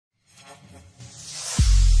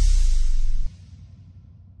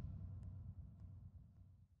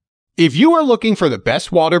If you are looking for the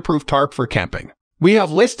best waterproof tarp for camping, we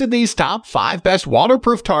have listed these top 5 best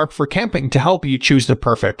waterproof tarp for camping to help you choose the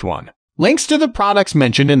perfect one. Links to the products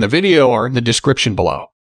mentioned in the video are in the description below.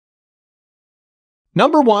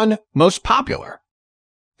 Number 1. Most popular.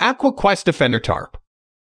 Aqua Quest Defender Tarp.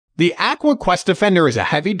 The Aqua Quest Defender is a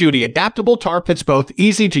heavy-duty adaptable tarp that's both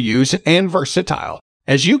easy to use and versatile,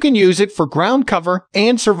 as you can use it for ground cover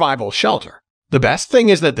and survival shelter. The best thing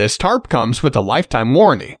is that this tarp comes with a lifetime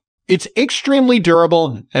warranty. It's extremely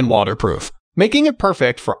durable and waterproof, making it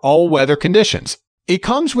perfect for all weather conditions. It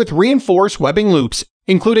comes with reinforced webbing loops,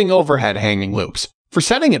 including overhead hanging loops, for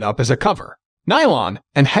setting it up as a cover. Nylon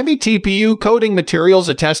and heavy TPU coating materials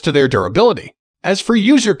attest to their durability. As for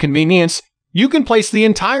user convenience, you can place the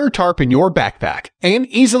entire tarp in your backpack and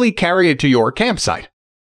easily carry it to your campsite.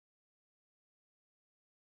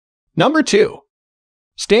 Number 2.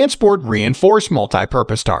 Stansport Reinforced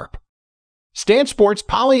Multi-Purpose Tarp. Stansport's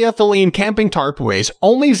polyethylene camping tarp weighs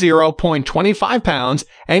only 0.25 pounds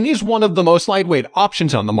and is one of the most lightweight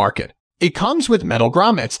options on the market. It comes with metal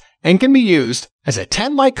grommets and can be used as a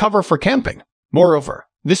tent light cover for camping. Moreover,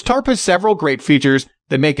 this tarp has several great features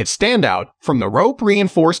that make it stand out, from the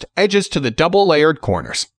rope-reinforced edges to the double-layered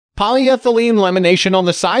corners. Polyethylene lamination on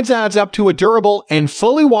the sides adds up to a durable and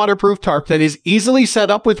fully waterproof tarp that is easily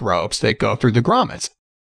set up with ropes that go through the grommets.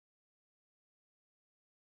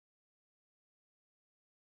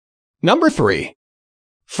 Number 3.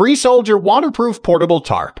 Free Soldier Waterproof Portable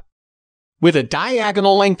Tarp. With a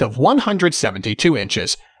diagonal length of 172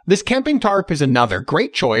 inches, this camping tarp is another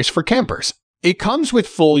great choice for campers. It comes with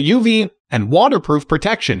full UV and waterproof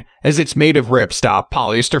protection as it's made of ripstop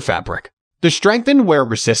polyester fabric. The strengthened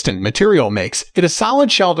wear-resistant material makes it a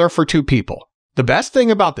solid shelter for 2 people. The best thing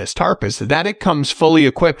about this tarp is that it comes fully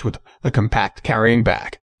equipped with a compact carrying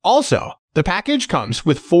bag. Also, the package comes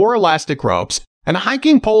with 4 elastic ropes and a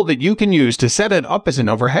hiking pole that you can use to set it up as an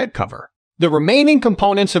overhead cover. The remaining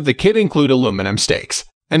components of the kit include aluminum stakes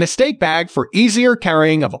and a stake bag for easier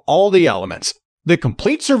carrying of all the elements. The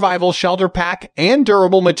complete survival shelter pack and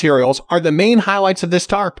durable materials are the main highlights of this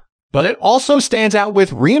tarp, but it also stands out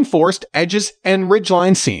with reinforced edges and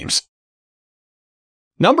ridgeline seams.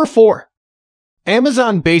 Number 4.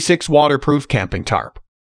 Amazon Basics Waterproof Camping Tarp.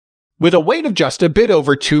 With a weight of just a bit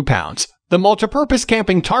over 2 pounds, the multipurpose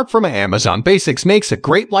camping tarp from Amazon Basics makes a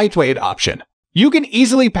great lightweight option. You can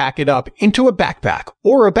easily pack it up into a backpack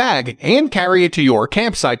or a bag and carry it to your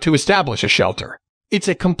campsite to establish a shelter. It's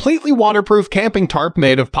a completely waterproof camping tarp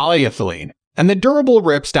made of polyethylene, and the durable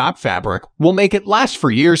ripstop fabric will make it last for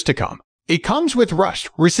years to come. It comes with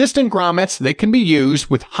rust-resistant grommets that can be used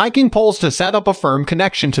with hiking poles to set up a firm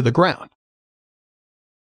connection to the ground.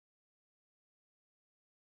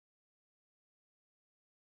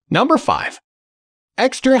 Number 5.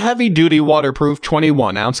 Extra Heavy-Duty Waterproof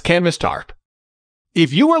 21-Ounce Canvas Tarp.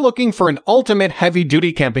 If you are looking for an ultimate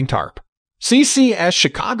heavy-duty camping tarp, CCS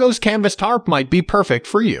Chicago's Canvas Tarp might be perfect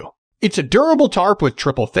for you. It's a durable tarp with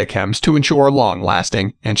triple thick hems to ensure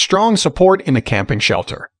long-lasting and strong support in a camping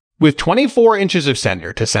shelter. With 24 inches of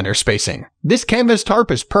center-to-center spacing, this canvas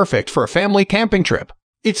tarp is perfect for a family camping trip.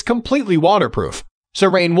 It's completely waterproof, so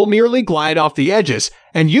rain will merely glide off the edges,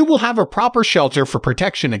 and you will have a proper shelter for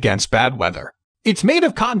protection against bad weather. It's made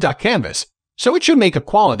of cotton duck canvas, so it should make a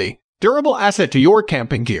quality, durable asset to your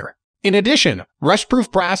camping gear. In addition, rust-proof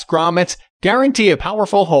brass grommets guarantee a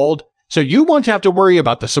powerful hold, so you won't have to worry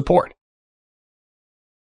about the support.